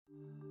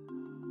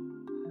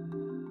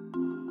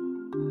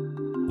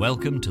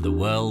Welcome to the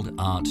World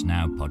Art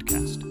Now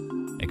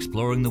podcast,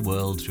 exploring the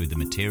world through the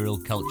material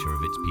culture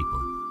of its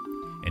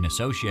people, in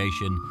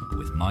association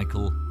with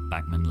Michael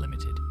Bachmann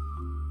Limited.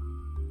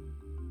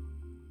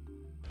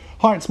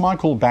 Hi, it's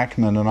Michael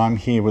Bachmann and I'm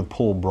here with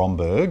Paul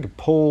Bromberg.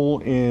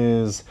 Paul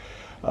is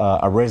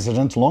a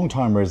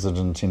long-time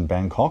resident in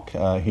Bangkok.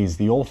 He's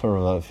the author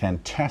of a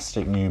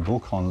fantastic new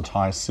book on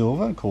Thai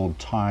silver called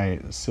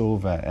Thai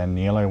Silver and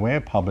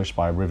Yellowware, published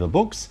by River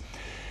Books.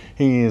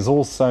 He is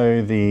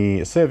also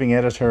the serving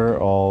editor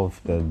of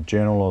the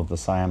Journal of the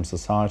Siam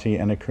Society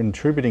and a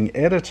contributing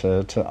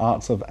editor to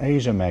Arts of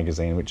Asia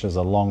magazine, which is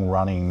a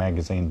long-running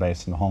magazine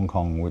based in Hong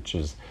Kong, which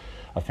is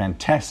a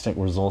fantastic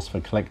resource for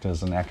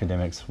collectors and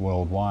academics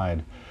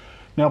worldwide.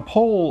 Now,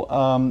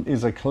 Paul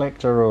is a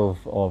collector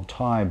of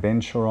Thai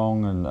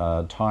bencherong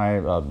and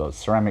Thai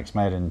ceramics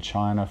made in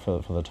China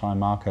for the Thai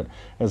market,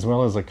 as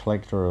well as a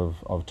collector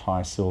of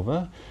Thai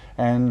silver.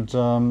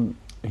 And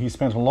he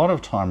spent a lot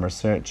of time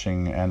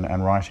researching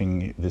and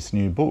writing this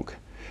new book.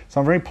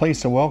 So I'm very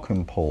pleased to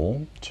welcome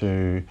Paul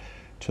to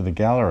the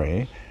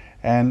gallery.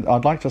 And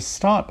I'd like to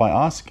start by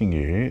asking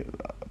you,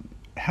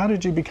 how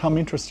did you become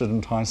interested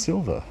in Thai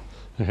silver?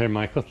 Hey,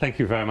 Michael, thank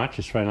you very much.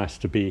 It's very nice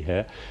to be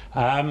here.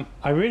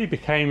 I really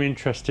became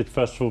interested,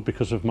 first of all,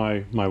 because of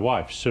my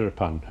wife,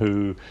 Suripan,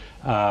 who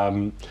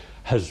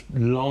has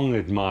long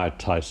admired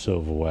Thai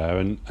silverware,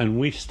 and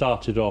we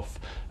started off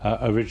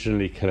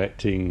originally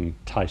collecting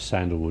Thai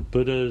sandalwood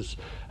Buddhas,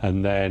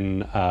 and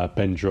then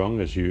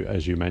bencherong,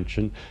 as you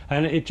mentioned,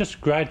 and it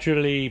just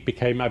gradually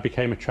I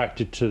became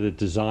attracted to the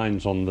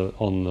designs on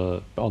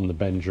the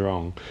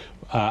bencherong,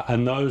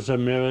 and those are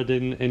mirrored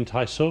in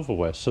Thai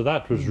silverware. So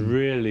that was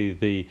really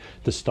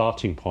the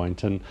starting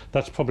point, and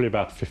that's probably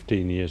about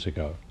 15 years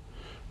ago.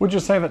 Would you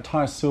say that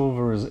Thai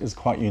silver is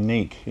quite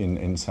unique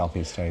in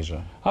Southeast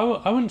Asia?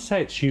 I wouldn't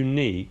say it's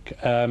unique.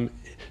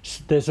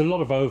 There's a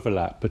lot of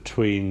overlap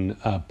between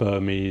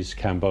Burmese,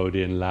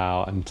 Cambodian,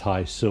 Lao and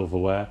Thai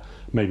silverware,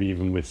 maybe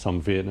even with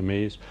some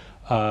Vietnamese.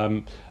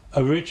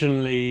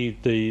 Originally,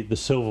 the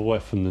silverware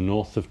from the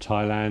north of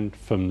Thailand,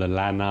 from the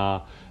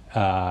Lanna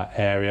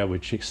area,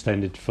 which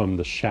extended from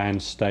the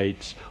Shan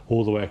states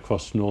all the way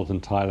across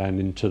northern Thailand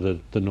into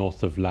the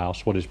north of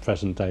Laos, what is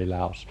present-day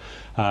Laos,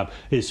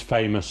 is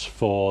famous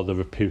for the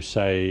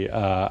repousse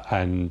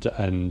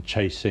and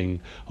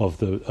chasing of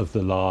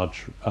the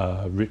large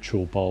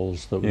ritual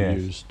bowls that were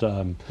used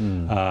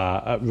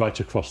right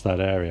across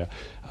that area.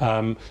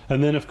 And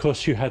then, of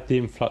course, you had the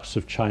influx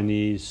of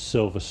Chinese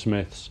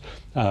silversmiths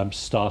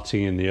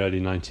starting in the early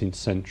 19th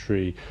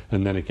century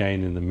and then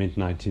again in the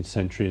mid-19th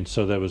century. And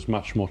so there was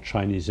much more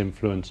Chinese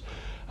influence.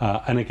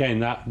 And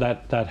again,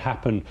 that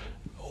happened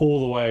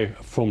all the way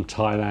from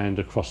Thailand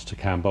across to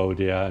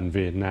Cambodia and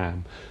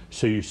Vietnam.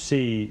 So you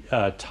see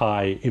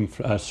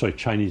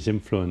Chinese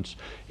influence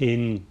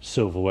in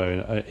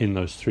silverware in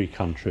those three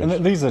countries.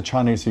 And these are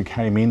Chinese who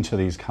came into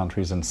these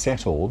countries and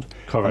settled.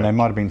 Correct. And they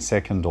might have been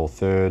second or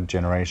third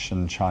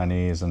generation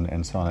Chinese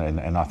and so on.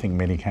 And I think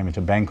many came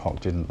into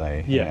Bangkok, didn't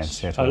they?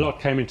 Yes, a lot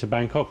came into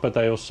Bangkok, but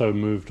they also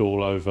moved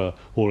all over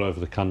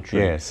the country.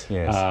 Yes.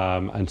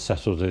 And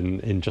settled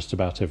in just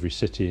about every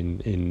city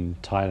in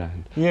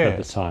Thailand at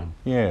the time.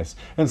 Yes.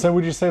 And so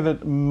would you say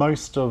that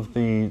most of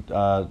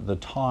the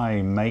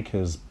Thai makers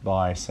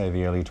by, say,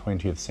 the early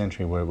 20th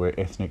century were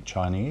ethnic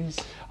Chinese?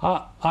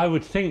 I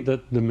would think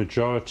that the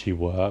majority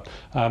were.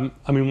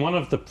 One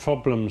of the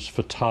problems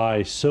for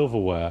Thai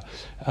silverware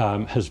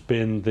has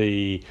been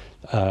the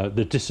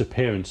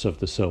disappearance of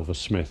the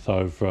silversmith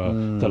over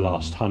the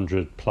last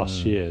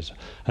 100+ years,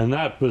 and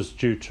that was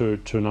due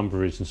to a number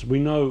of reasons. We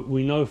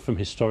know from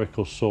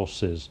historical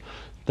sources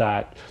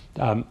that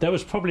there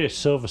was probably a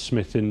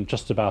silversmith in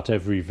just about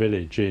every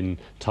village in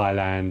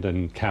Thailand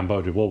and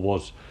Cambodia. What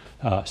was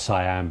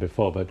Siam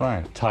before, but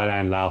right.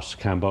 Thailand, Laos,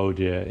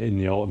 Cambodia in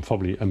the old,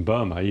 and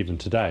Burma even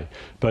today.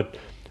 But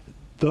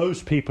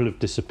those people have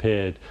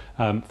disappeared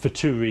for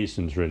two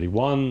reasons, really.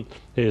 One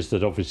is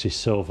that obviously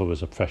silver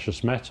was a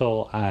precious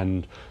metal,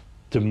 and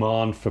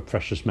demand for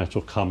precious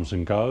metal comes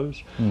and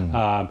goes.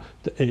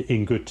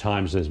 In good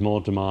times, there's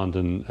more demand,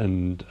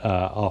 and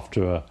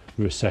after a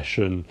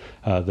recession,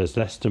 there's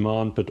less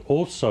demand. But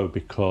also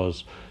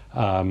because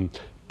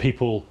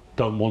people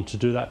don't want to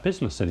do that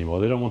business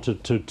anymore. They don't want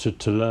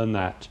to learn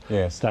that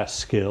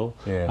skill.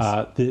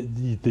 Yes.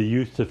 The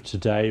youth of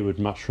today would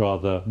much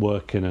rather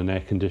work in an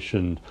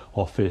air-conditioned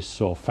office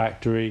or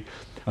factory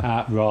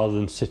rather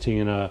than sitting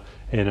in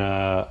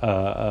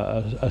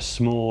a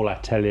small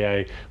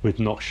atelier with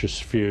noxious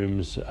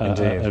fumes,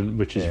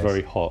 which is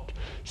very hot.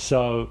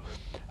 So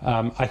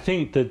I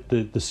think that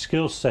the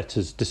skill set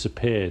has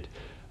disappeared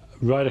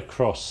right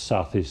across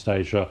Southeast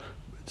Asia.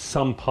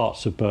 Some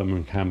parts of Burma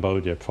and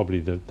Cambodia,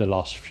 probably the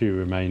last few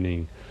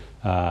remaining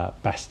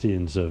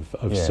bastions of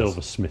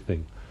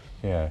silversmithing.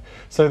 Yeah.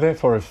 So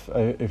therefore,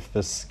 if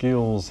the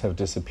skills have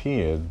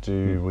disappeared,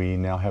 do we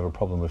now have a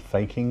problem with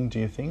faking? Do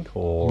you think,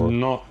 or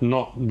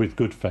not with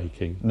good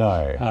faking?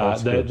 No.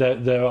 That's good.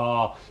 There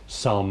are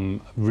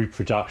some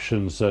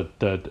reproductions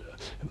that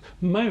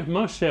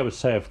mostly I would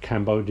say of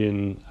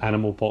Cambodian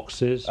animal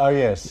boxes. Oh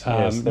yes,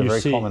 yes, they're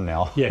very common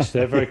now. Yes,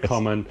 they're very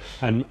common,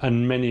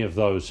 and many of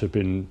those have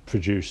been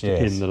produced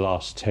in the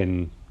last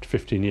 10 to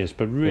 15 years.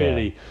 But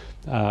really,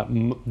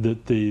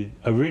 the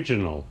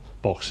original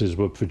boxes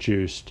were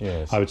produced,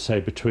 I would say,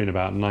 between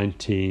about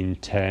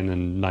 1910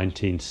 and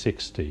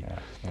 1960.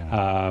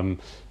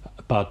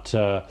 But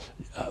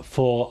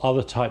for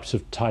other types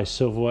of Thai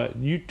silverware,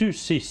 you do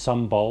see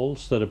some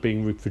bowls that are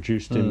being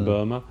reproduced in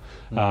Burma,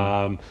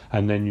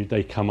 and then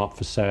they come up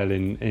for sale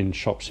in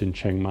shops in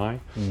Chiang Mai.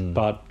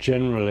 But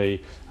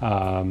generally,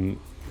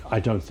 I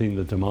don't think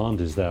the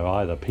demand is there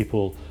either.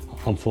 People,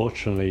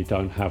 unfortunately,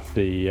 don't have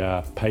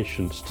the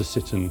patience to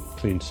sit and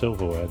clean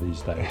silverware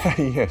these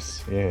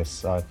days.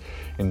 yes,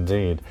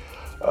 indeed.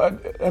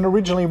 And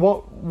originally,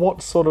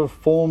 what sort of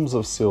forms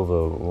of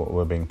silver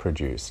were being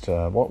produced?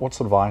 What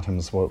sort of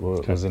items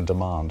was in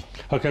demand?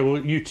 Okay, well,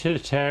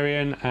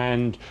 utilitarian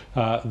and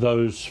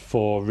those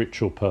for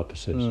ritual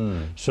purposes.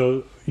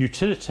 So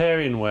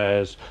utilitarian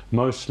wares,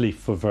 mostly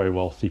for very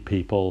wealthy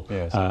people,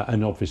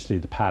 and obviously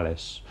the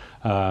palace.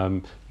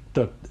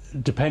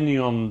 Depending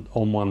on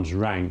one's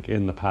rank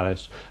in the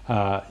palace,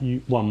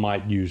 one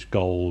might use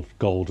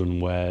golden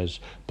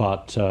wares,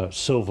 but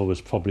silver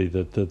was probably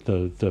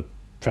the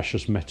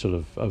precious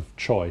metal of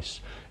choice,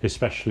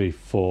 especially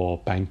for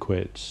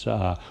banquets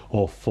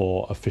or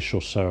for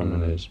official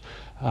ceremonies.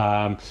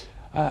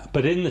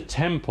 But in the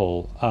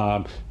temple,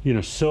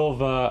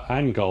 silver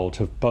and gold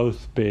have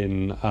both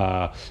been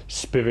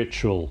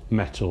spiritual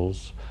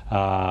metals.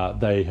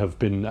 They have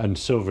been, and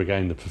silver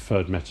again, the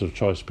preferred metal of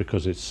choice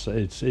because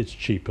it's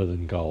cheaper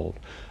than gold,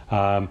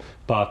 and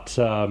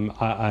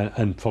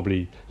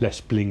probably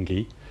less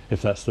blingy,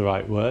 if that's the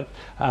right word.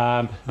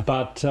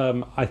 But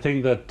I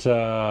think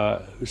that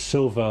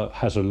silver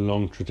has a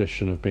long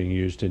tradition of being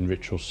used in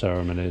ritual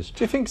ceremonies.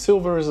 Do you think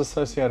silver is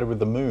associated with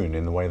the moon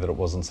in the way that it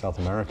was in South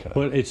America?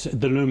 Well, it's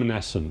the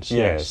luminescence.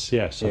 Yes,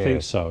 I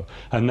think so.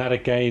 And that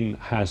again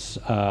has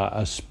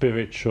a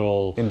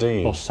spiritual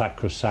or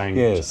sacrosanct.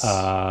 Yes,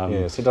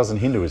 it does in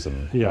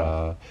Hinduism.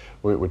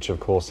 Which of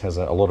course has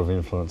a lot of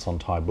influence on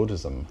Thai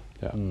Buddhism.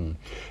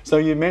 So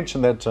you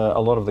mentioned that a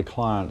lot of the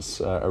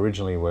clients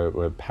originally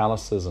were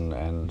palaces and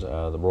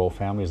the royal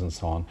families and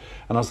so on,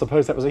 and I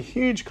suppose that was a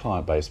huge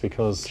client base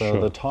because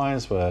the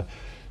Thais were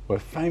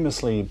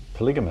famously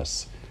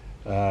polygamous,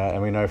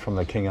 and we know from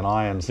the King and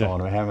I and so on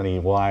how many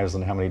wives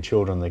and how many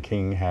children the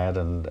king had,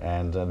 and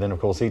then of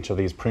course each of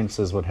these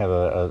princes would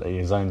have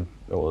his own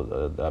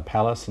a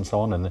palace and so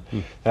on, and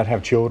they'd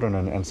have children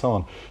and so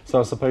on.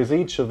 So I suppose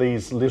each of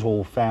these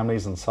little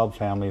families and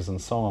sub-families and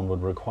so on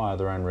would require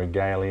their own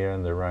regalia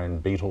and their own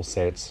beetle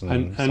sets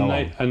and so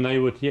on. And they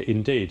would,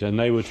 indeed, and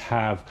they would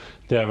have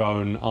their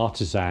own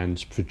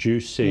artisans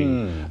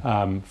producing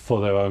for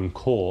their own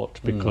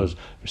court, because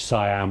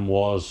Siam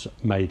was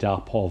made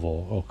up of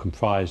or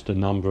comprised a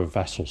number of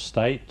vassal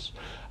states.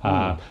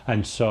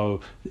 And so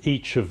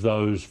each of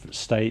those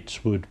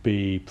states would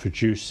be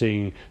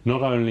producing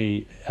not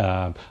only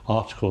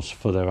articles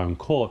for their own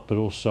court, but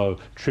also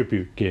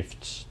tribute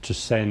gifts to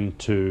send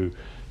to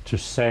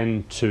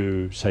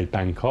say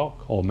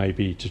Bangkok or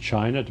maybe to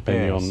China,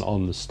 depending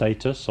on the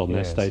status, on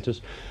their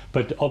status.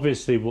 But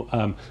obviously,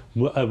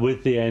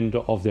 with the end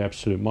of the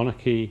absolute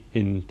monarchy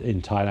in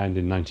Thailand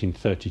in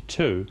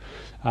 1932,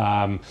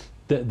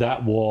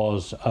 that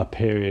was a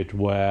period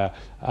where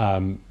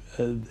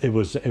it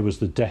was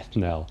the death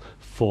knell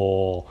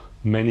for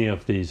many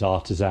of these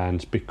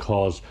artisans,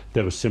 because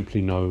there was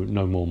simply no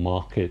more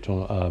market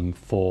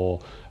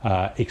for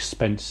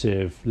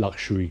expensive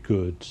luxury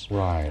goods.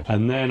 Right.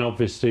 And then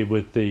obviously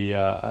with the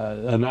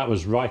and that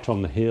was right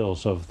on the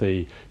heels of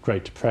the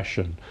Great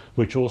Depression,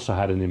 which also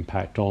had an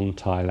impact on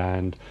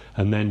Thailand.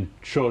 And then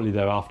shortly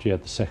thereafter you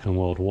had the Second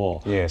World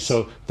War. Yes.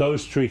 So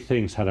those three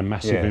things had a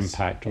massive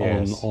impact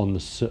on the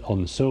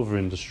silver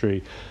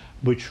industry,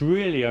 which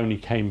really only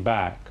came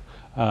back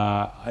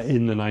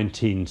in the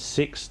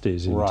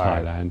 1960s in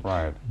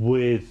Thailand,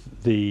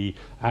 with the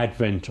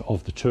advent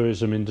of the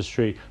tourism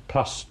industry,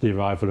 plus the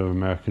arrival of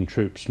American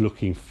troops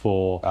looking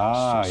for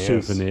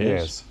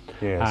souvenirs.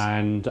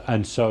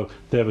 And so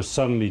there was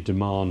suddenly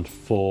demand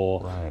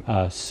for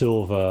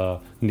silver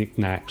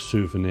knick-knack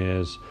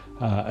souvenirs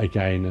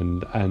again,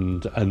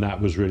 and that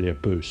was really a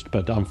boost.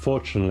 But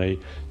unfortunately,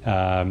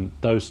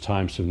 those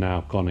times have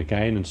now gone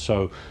again, and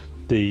so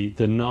the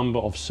number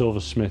of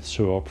silversmiths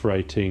who are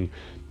operating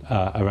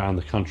around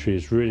the country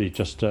is really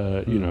just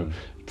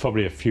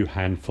probably a few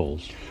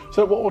handfuls.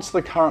 So what's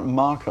the current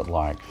market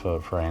like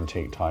for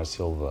antique Thai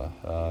silver?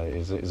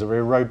 Is it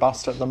very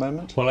robust at the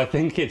moment? Well, I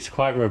think it's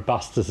quite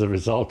robust as a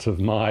result of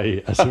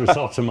my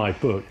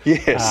book.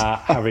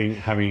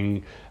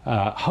 Having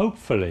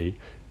hopefully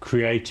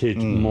created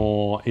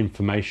more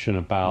information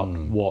about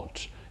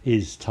what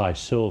is Thai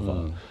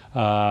silver.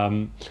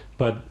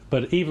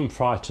 But even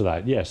prior to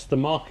that, yes, the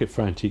market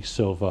for antique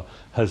silver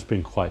has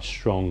been quite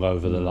strong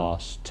over the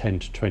last 10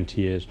 to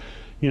 20 years.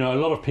 You know, a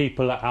lot of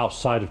people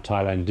outside of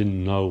Thailand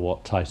didn't know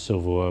what Thai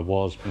silverware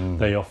was.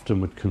 They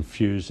often would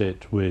confuse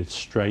it with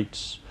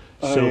Straits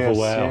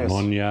silverware, yes.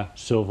 Monya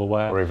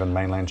silverware, Or even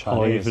mainland Chinese.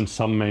 or even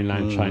some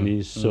mainland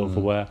Chinese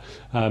silverware.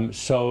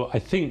 So I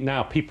think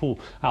now people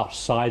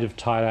outside of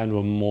Thailand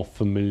were more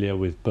familiar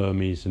with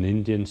Burmese and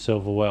Indian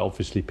silverware.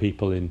 Obviously,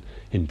 people in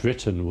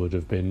Britain would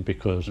have been,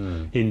 because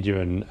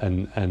India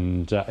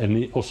and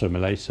also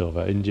Malay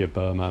silver, India,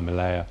 Burma,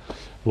 Malaya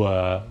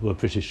were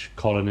British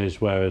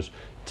colonies, whereas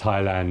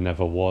Thailand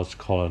never was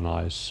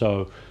colonized.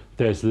 So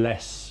there's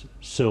less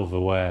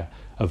silverware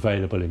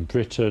available in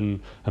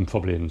Britain and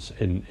probably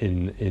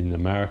in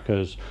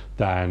Americas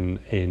than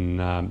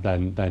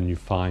you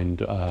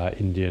find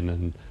Indian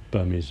and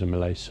Burmese and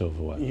Malay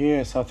silverware.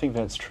 Yes, I think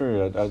that's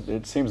true.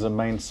 It seems the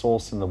main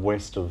source in the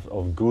West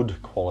of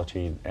good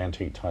quality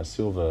antique Thai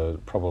silver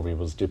probably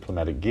was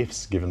diplomatic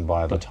gifts given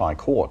by the Thai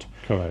court.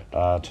 Correct.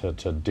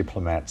 To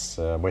diplomats,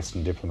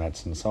 Western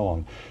diplomats and so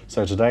on.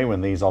 So today when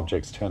these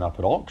objects turn up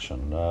at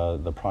auction,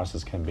 the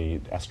prices can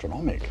be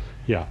astronomical.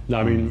 Yeah,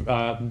 I mean,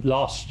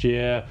 last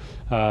year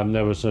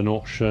there was an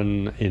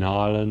auction in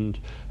Ireland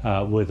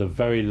with a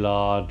very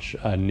large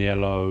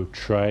Niello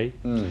tray,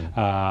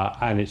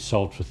 and it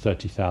sold for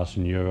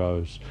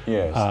 €30,000.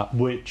 Yes.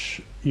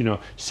 Which, you know,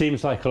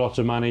 seems like a lot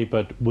of money,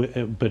 but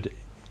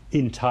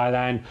in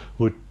Thailand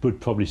would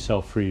probably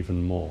sell for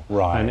even more.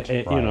 Right.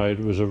 And you know, it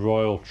was a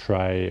royal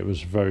tray. It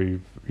was very,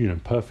 you know,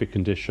 perfect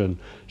condition.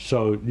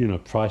 So, you know,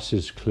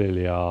 prices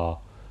clearly are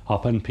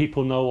up, and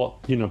people know what,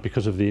 you know,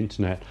 because of the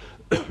internet.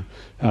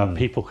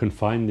 People can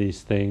find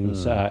these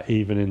things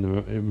even in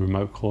the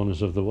remote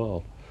corners of the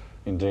world.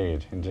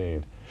 Indeed,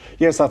 indeed.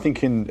 Yes, I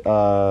think in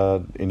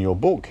your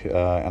book,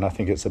 and I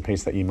think it's a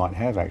piece that you might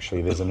have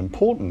actually, there's an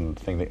important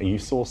thing that you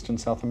sourced in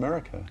South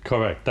America.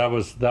 Correct. That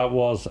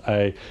was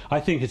I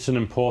think it's an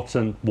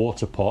important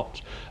water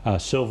pot,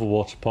 silver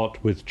water pot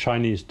with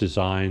Chinese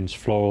designs,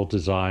 floral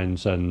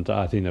designs, and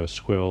I think there were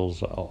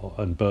squirrels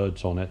and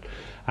birds on it.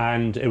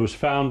 And it was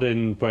found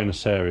in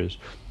Buenos Aires.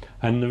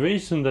 And the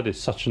reason that it's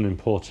such an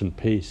important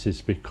piece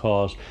is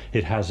because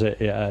it has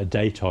a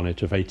date on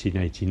it of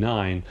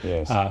 1889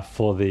 Yes.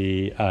 For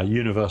the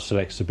Universal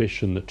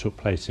Exhibition that took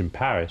place in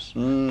Paris.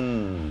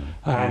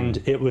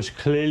 And it was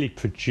clearly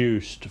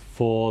produced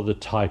for the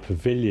Thai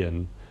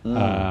Pavilion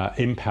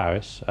in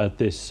Paris at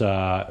this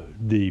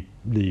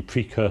the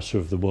precursor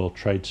of the World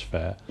Trade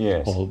Fair,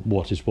 Yes. or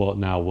what is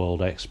now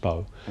World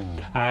Expo.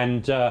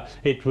 And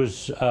it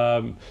was...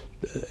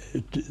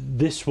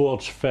 this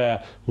World's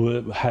Fair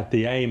had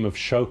the aim of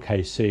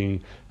showcasing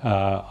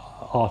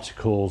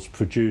articles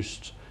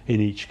produced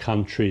in each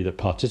country that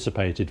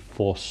participated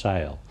for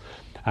sale.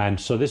 And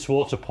so this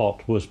water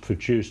pot was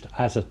produced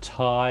as a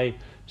Thai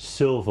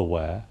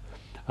silverware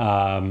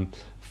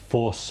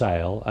for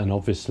sale, and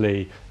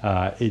obviously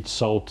it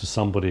sold to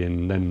somebody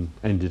and then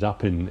ended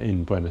up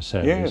in Buenos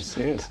Aires. Yes,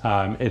 yes.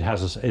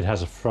 It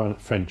has a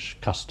French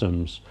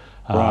customs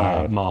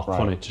mark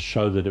on it to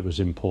show that it was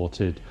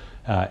imported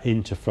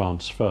into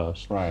France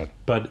first. Right.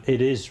 But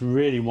it is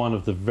really one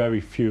of the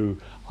very few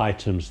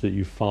items that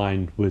you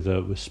find with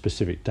a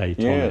specific date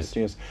on it. Yes,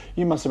 yes.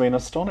 You must have been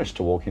astonished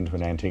to walk into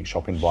an antique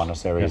shop in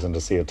Buenos Aires and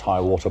to see a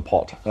Thai water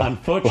pot.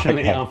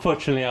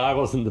 Unfortunately, I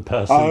wasn't the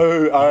person.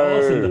 I I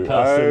wasn't the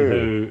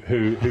person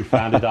who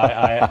found it.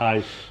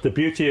 The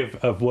beauty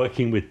of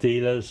working with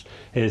dealers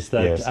is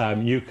that Yes.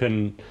 you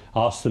can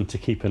ask them to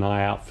keep an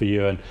eye out for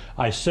you. And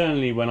I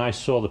certainly, when I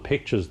saw the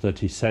pictures that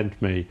he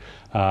sent me,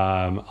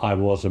 I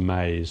was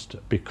amazed,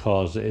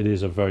 because it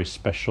is a very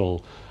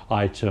special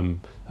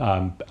item.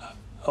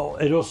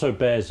 It also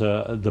bears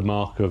the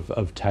mark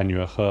of Tan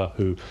Yue He,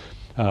 who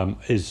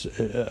is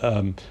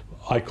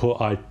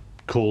I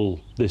call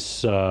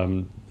this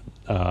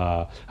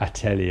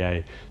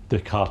atelier the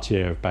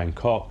Cartier of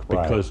Bangkok,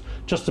 because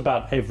just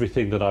about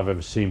everything that I've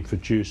ever seen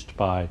produced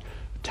by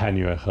Tan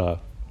Yue He,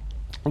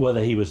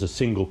 whether he was a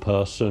single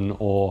person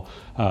or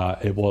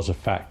it was a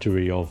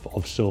factory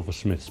of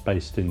silversmiths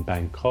based in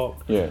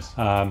Bangkok. Yes.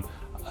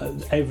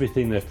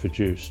 Everything they've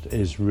produced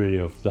is really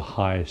of the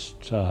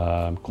highest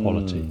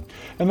quality.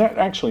 And that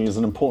actually is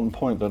an important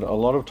point, that a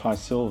lot of Thai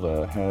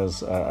silver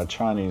has a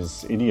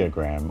Chinese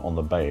ideogram on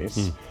the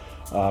base,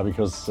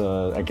 because,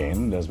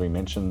 again, as we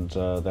mentioned,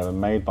 they were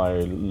made by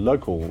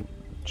local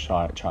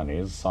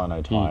Chinese,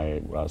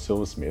 Sino-Thai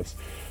silversmiths.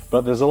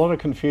 But there's a lot of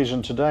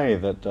confusion today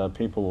that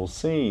people will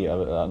see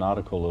an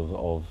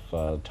article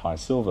of Thai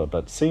silver,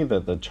 but see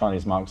that the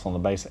Chinese marks on the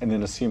base and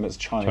then assume it's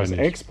Chinese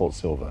export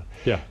silver.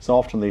 Yeah. So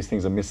often these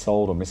things are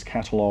missold or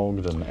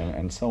miscatalogued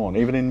and so on,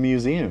 even in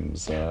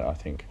museums, I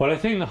think. Well, I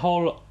think the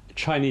whole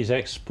Chinese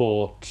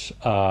export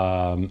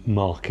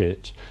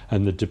market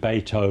and the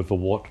debate over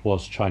what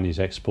was Chinese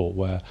export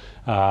ware,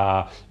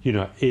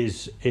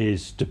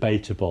 is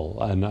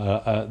debatable, and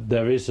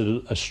there is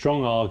a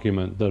strong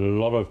argument that a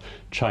lot of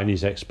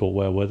Chinese export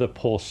ware, whether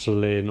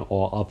porcelain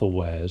or other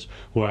wares,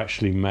 were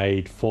actually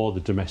made for the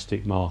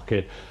domestic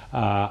market,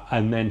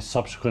 and then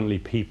subsequently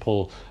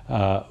people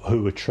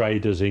who were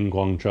traders in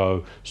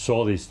Guangzhou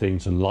saw these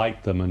things and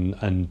liked them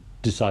and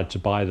decided to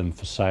buy them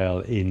for sale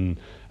in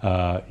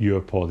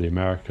Europe or the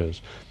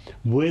Americas.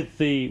 With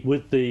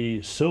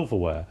the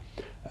silverware,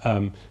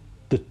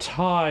 the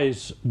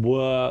Thais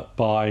were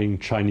buying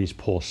Chinese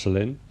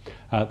porcelain.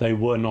 They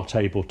were not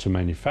able to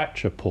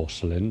manufacture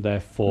porcelain,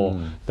 therefore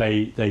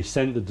they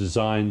sent the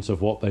designs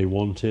of what they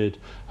wanted,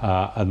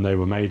 and they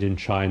were made in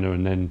China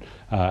and then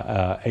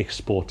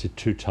exported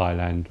to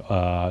Thailand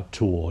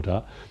to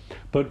order.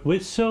 But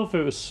with silver,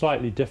 it was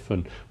slightly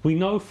different. We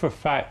know for a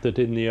fact that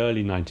in the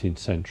early 19th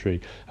century,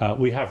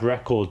 we have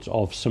records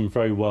of some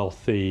very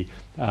wealthy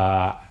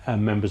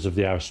members of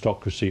the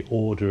aristocracy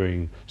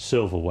ordering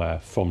silverware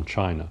from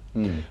China.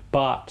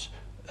 But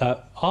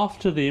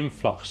after the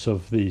influx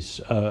of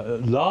these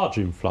large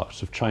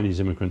influx of Chinese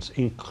immigrants,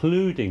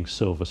 including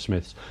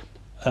silversmiths,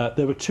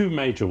 there were two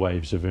major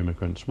waves of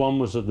immigrants. One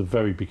was at the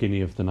very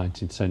beginning of the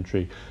 19th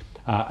century,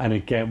 and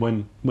again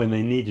when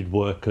they needed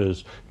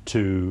workers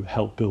to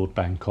help build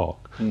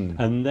Bangkok.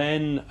 And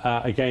then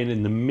again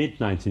in the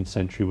mid-19th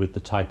century with the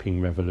Taiping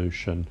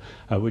Revolution,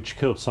 which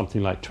killed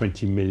something like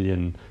 20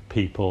 million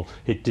people.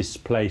 It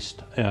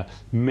displaced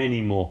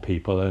many more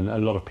people, and a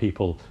lot of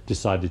people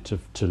decided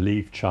to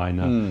leave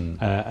China.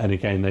 And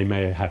again, they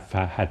may have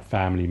had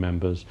family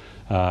members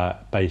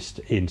based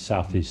in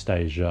Southeast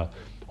Asia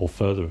or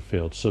further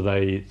afield, so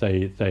they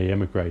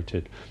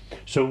emigrated.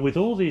 So with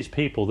all these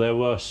people, there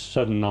were a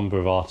certain number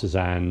of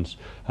artisans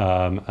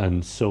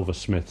and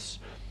silversmiths,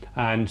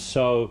 and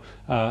so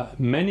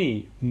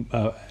many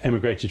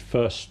emigrated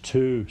first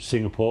to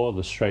Singapore,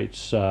 the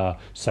Straits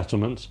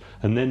settlements,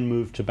 and then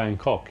moved to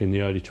Bangkok in the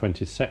early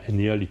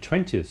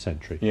 20th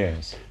century.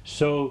 Yes.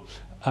 So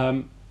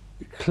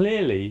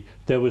clearly,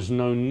 there was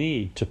no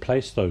need to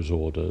place those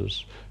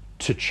orders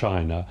to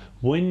China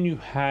when you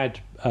had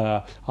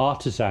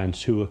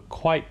artisans who were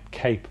quite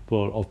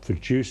capable of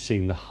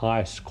producing the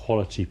highest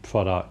quality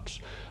products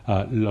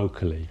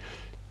locally.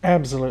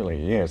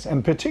 Absolutely, yes.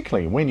 And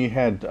particularly when you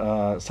had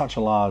such a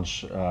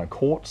large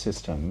court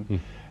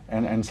system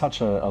and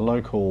such a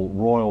local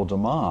royal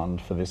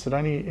demand for this,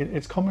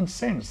 it's common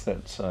sense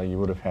that you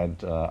would have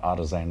had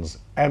artisans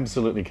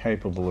absolutely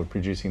capable of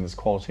producing this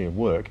quality of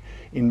work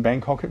in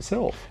Bangkok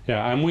itself.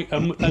 Yeah,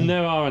 and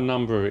there are a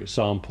number of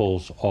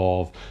examples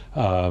of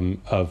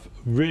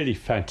really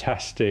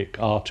fantastic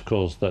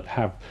articles that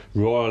have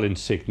royal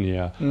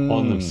insignia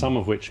on them, some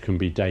of which can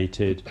be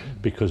dated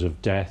because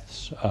of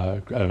deaths,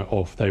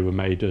 or if they were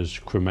made as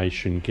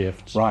cremation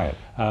gifts, right,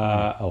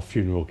 or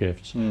funeral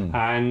gifts,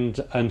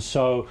 and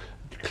so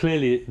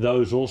clearly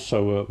those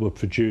also were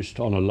produced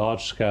on a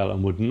large scale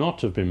and would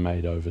not have been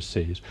made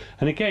overseas.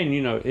 And again,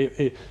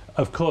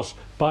 of course,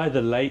 by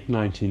the late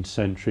 19th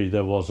century,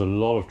 there was a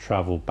lot of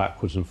travel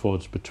backwards and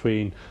forwards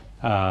between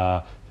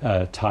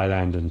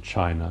Thailand and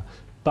China,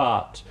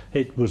 but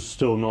it was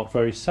still not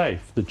very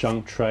safe. The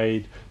junk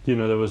trade,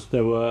 there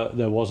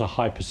was a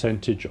high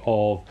percentage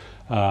of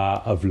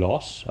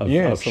loss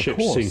of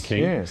ships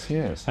sinking.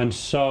 Yes. And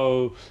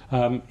so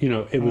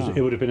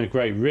it would have been a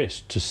great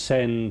risk to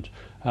send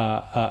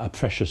a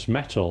precious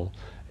metal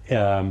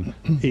in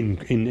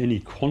any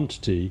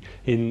quantity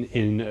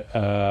in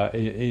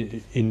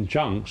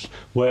junks,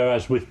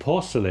 whereas with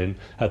porcelain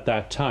at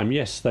that time,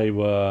 yes, they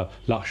were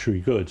luxury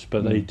goods,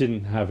 but they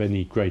didn't have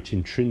any great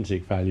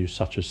intrinsic value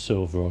such as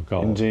silver or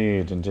gold.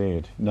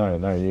 Indeed.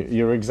 No,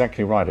 you're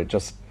exactly right. It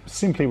just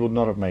simply would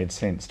not have made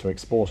sense to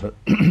export it,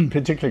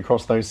 particularly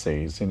across those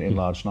seas in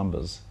large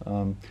numbers.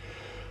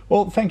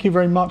 Well, thank you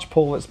very much,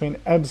 Paul. It's been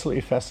absolutely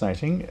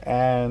fascinating.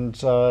 And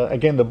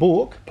again,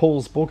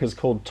 Paul's book is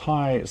called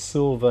Thai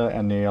Silver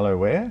and the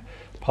Yellowware,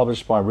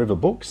 published by River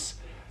Books.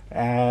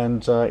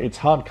 And it's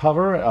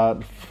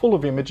hardcover, full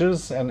of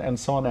images and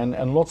so on,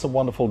 and lots of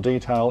wonderful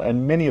detail.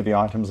 And many of the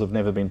items have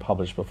never been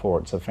published before.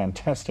 It's a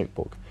fantastic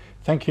book.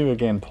 Thank you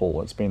again,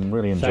 Paul. It's been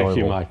really enjoyable. Thank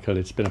you, Michael.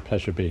 It's been a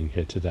pleasure being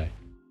here today.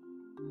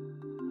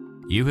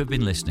 You have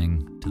been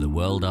listening to the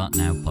World Art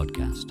Now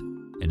podcast,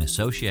 in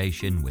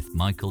association with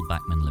Michael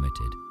Bachmann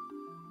Limited.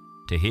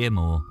 To hear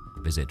more,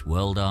 visit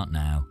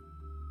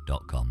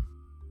worldartnow.com.